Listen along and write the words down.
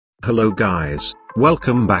Hello guys,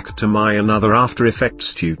 welcome back to my another After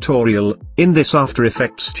Effects tutorial. In this After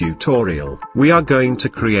Effects tutorial, we are going to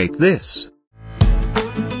create this.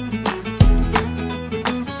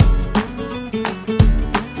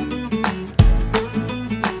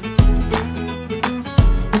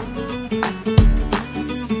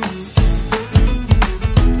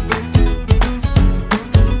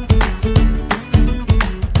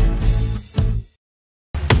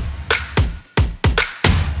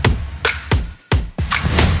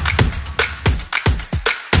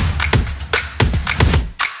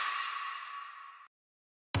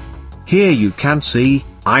 Here you can see,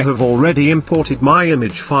 I have already imported my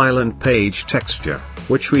image file and page texture,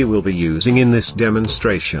 which we will be using in this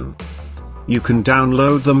demonstration. You can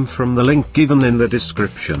download them from the link given in the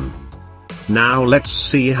description. Now let's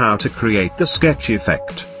see how to create the sketch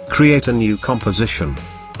effect. Create a new composition.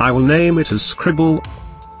 I will name it as Scribble.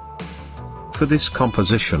 For this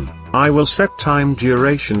composition, I will set time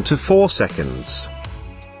duration to 4 seconds.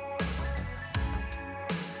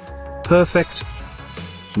 Perfect.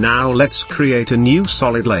 Now let's create a new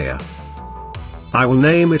solid layer. I will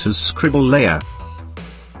name it as Scribble layer.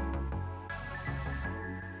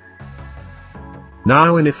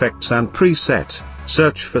 Now in Effects and Preset,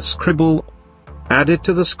 search for Scribble. Add it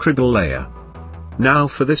to the Scribble layer. Now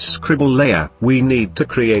for this Scribble layer, we need to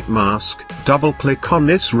create mask. Double-click on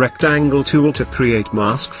this rectangle tool to create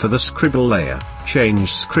mask for the Scribble layer. Change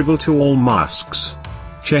Scribble to all masks.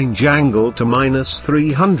 Change angle to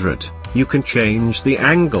 -300. You can change the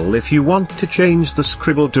angle if you want to change the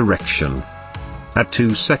Scribble direction. At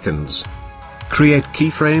 2 seconds. Create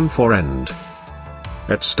keyframe for end.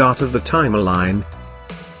 At start of the timeline.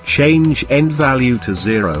 Change end value to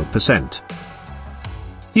 0%.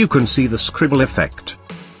 You can see the Scribble effect.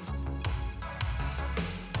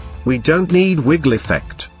 We don't need wiggle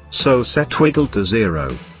effect, so set wiggle to 0.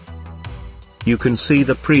 You can see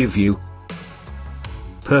the preview.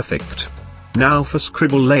 Perfect. Now for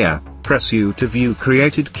Scribble layer, press U to view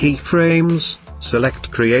created keyframes,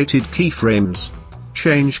 select created keyframes.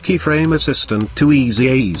 Change keyframe assistant to easy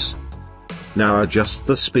ease. Now adjust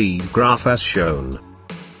the speed graph as shown.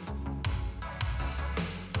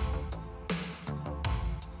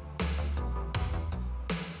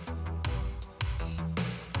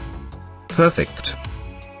 Perfect.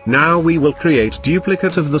 Now we will create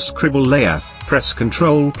duplicate of the Scribble layer. Press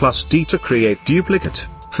Ctrl+D to create duplicate.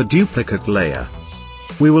 For duplicate layer,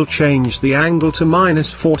 we will change the angle to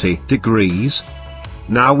 -40 degrees.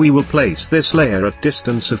 Now we will place this layer at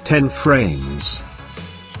distance of 10 frames.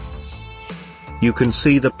 You can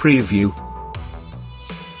see the preview.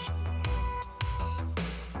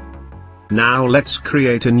 Now let's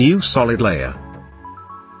create a new solid layer.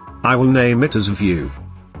 I will name it as View.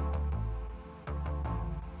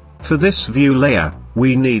 For this view layer,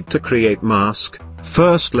 we need to create mask.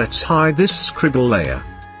 First let's hide this Scribble layer.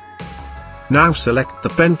 Now select the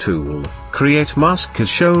pen tool, create mask as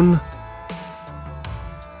shown.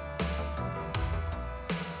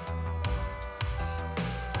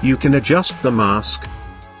 You can adjust the mask.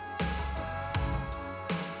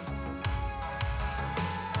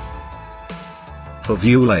 For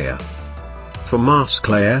view layer. For mask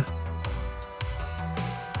layer.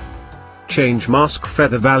 Change mask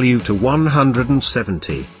feather value to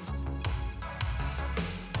 170.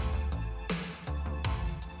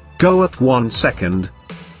 Go at 1 second.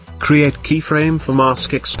 Create keyframe for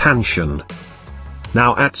mask expansion.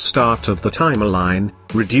 Now at start of the timeline,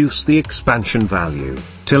 reduce the expansion value,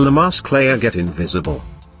 till the mask layer get invisible.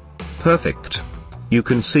 Perfect. You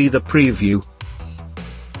can see the preview.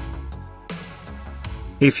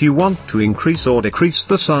 If you want to increase or decrease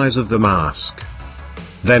the size of the mask,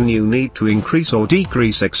 then you need to increase or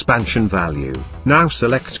decrease expansion value. Now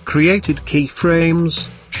select created keyframes.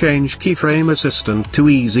 Change keyframe assistant to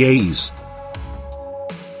easy ease.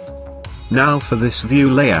 Now for this view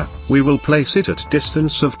layer, we will place it at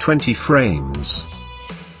distance of 20 frames.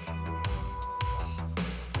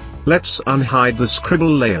 Let's unhide the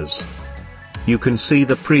Scribble layers. You can see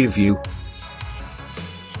the preview.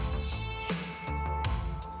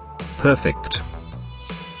 Perfect.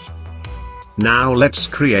 Now let's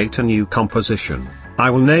create a new composition. I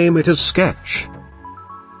will name it as Sketch.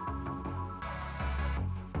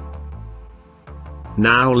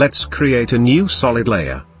 Now let's create a new solid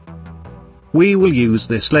layer. We will use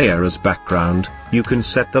this layer as background. You can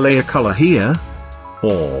set the layer color here,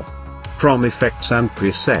 or from Effects and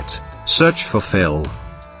Preset, search for Fill.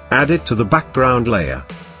 Add it to the background layer.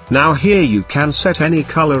 Now here you can set any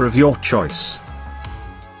color of your choice.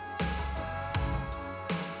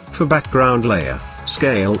 For background layer,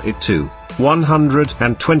 scale it to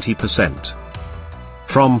 120%.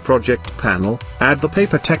 From Project Panel, add the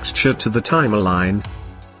paper texture to the timeline.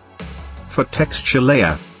 For Texture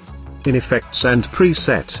Layer, in Effects and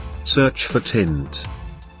Preset, search for Tint.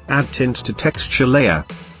 Add Tint to Texture Layer.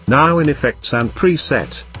 Now in Effects and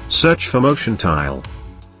Preset, search for Motion Tile.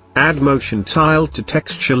 Add Motion Tile to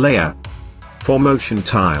Texture Layer. For Motion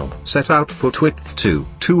Tile, set output width to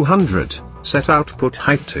 200, set output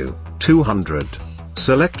height to 200.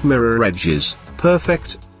 Select Mirror Edges,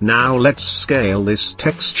 perfect. Now let's scale this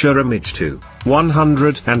texture image to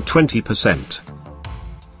 120%.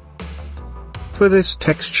 For this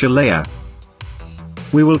texture layer,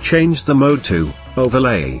 we will change the mode to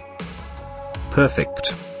Overlay.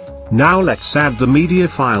 Perfect. Now let's add the media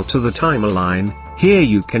file to the timeline. Here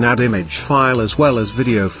you can add image file as well as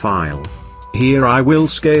video file. Here I will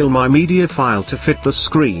scale my media file to fit the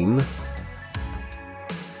screen.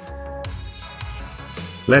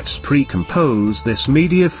 Let's pre-compose this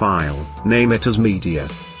media file, name it as media.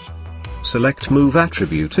 Select Move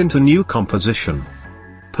Attribute into New Composition.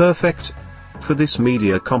 Perfect. For this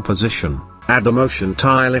media composition, add the Motion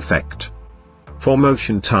Tile effect. For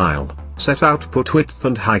Motion Tile, set output width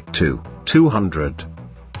and height to 200.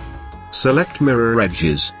 Select Mirror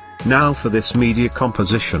Edges. Now for this media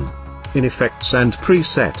composition, in Effects and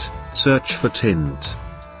Preset, search for Tint.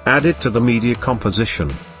 Add it to the media composition.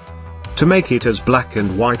 To make it as black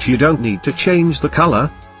and white you don't need to change the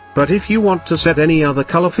color, but if you want to set any other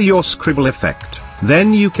color for your scribble effect,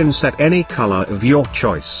 then you can set any color of your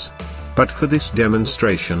choice. But for this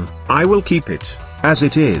demonstration, I will keep it as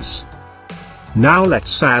it is. Now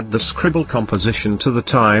let's add the scribble composition to the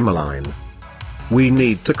timeline. We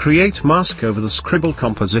need to create mask over the scribble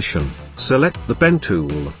composition. Select the pen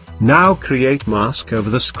tool. Now create mask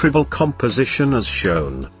over the scribble composition as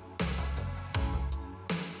shown.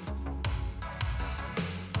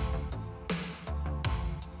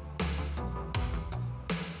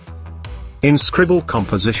 In Scribble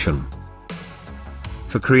Composition,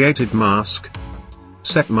 for created mask,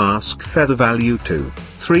 set mask feather value to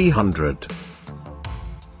 300.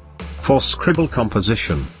 For Scribble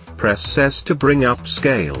Composition, press S to bring up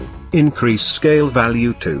scale, increase scale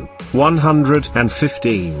value to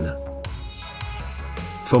 115.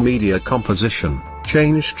 For Media Composition,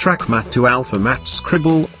 change Track Matte to Alpha Matte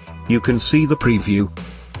Scribble. You can see the preview.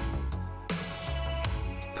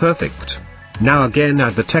 Perfect. Now again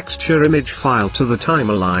add the texture image file to the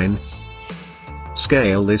timeline.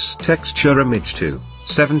 Scale this texture image to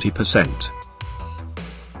 70%.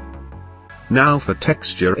 Now for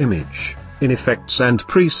texture image, in Effects and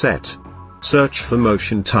Preset, search for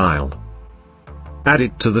Motion Tile. Add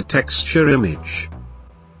it to the texture image.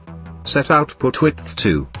 Set output width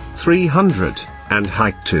to 300, and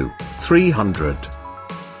height to 300.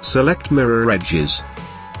 Select Mirror Edges.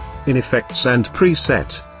 In Effects and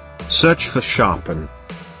Preset, search for Sharpen.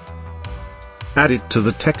 Add it to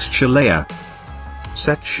the texture layer.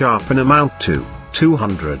 Set Sharpen amount to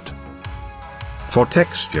 200. For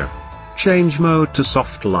texture, change mode to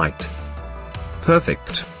Soft Light.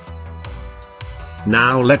 Perfect.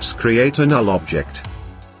 Now let's create a null object.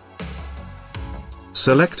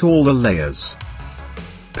 Select all the layers.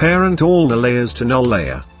 Parent all the layers to null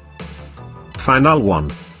layer. For null 1,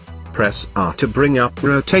 press R to bring up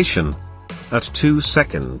rotation. At 2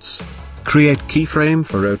 seconds. Create keyframe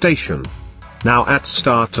for rotation. Now at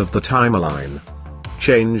start of the timeline.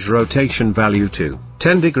 Change rotation value to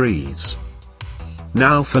 10 degrees.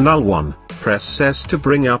 Now for null 1, press S to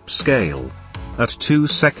bring up scale. At 2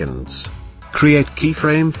 seconds. Create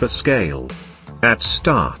keyframe for scale. At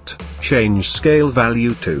start, change scale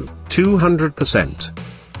value to 200%.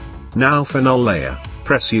 Now for null layer,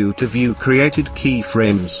 press U to view created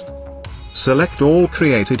keyframes. Select all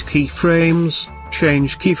created keyframes,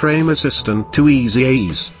 change Keyframe Assistant to Easy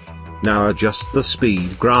Ease. Now adjust the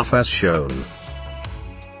speed graph as shown.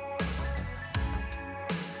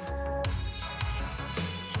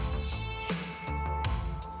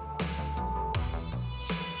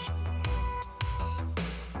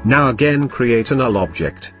 Now again create a null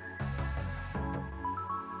object.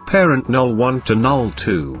 Parent null 1 to null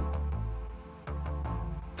 2.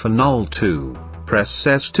 For null 2, press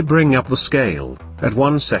S to bring up the scale, at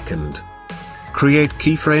 1 second. Create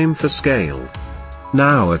keyframe for scale.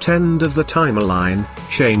 Now at end of the timeline,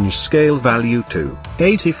 change scale value to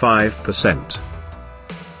 85%.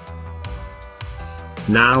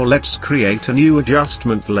 Now let's create a new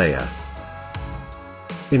adjustment layer.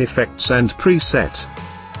 In Effects and Preset,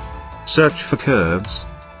 search for Curves.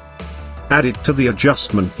 Add it to the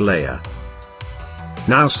adjustment layer.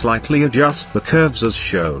 Now slightly adjust the curves as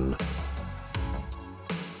shown.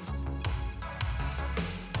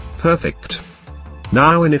 Perfect.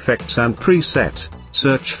 Now in Effects and Preset,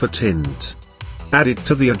 Search for tint. Add it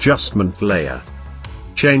to the adjustment layer.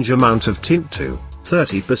 Change amount of tint to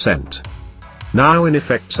 30%. Now in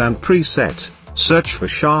Effects and Preset, search for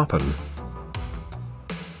Sharpen.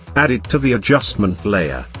 Add it to the adjustment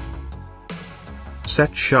layer.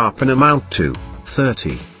 Set Sharpen amount to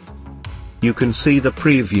 30. You can see the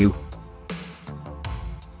preview.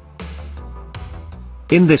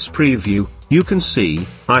 In this preview, you can see,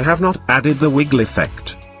 I have not added the wiggle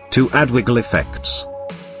effect. To add wiggle effects,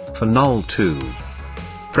 for Null 2,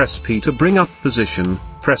 press P to bring up position,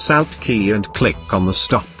 press Alt key and click on the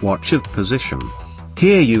stopwatch of position.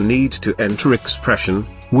 Here you need to enter expression,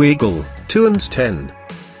 wiggle, 2 and 10.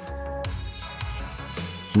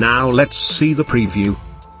 Now let's see the preview.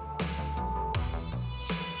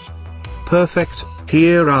 Perfect,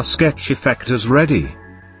 here our sketch effect is ready.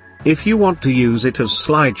 If you want to use it as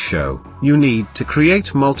slideshow, you need to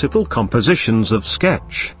create multiple compositions of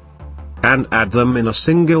sketch and add them in a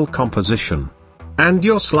single composition. And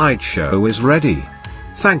your slideshow is ready.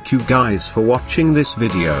 Thank you guys for watching this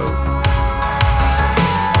video.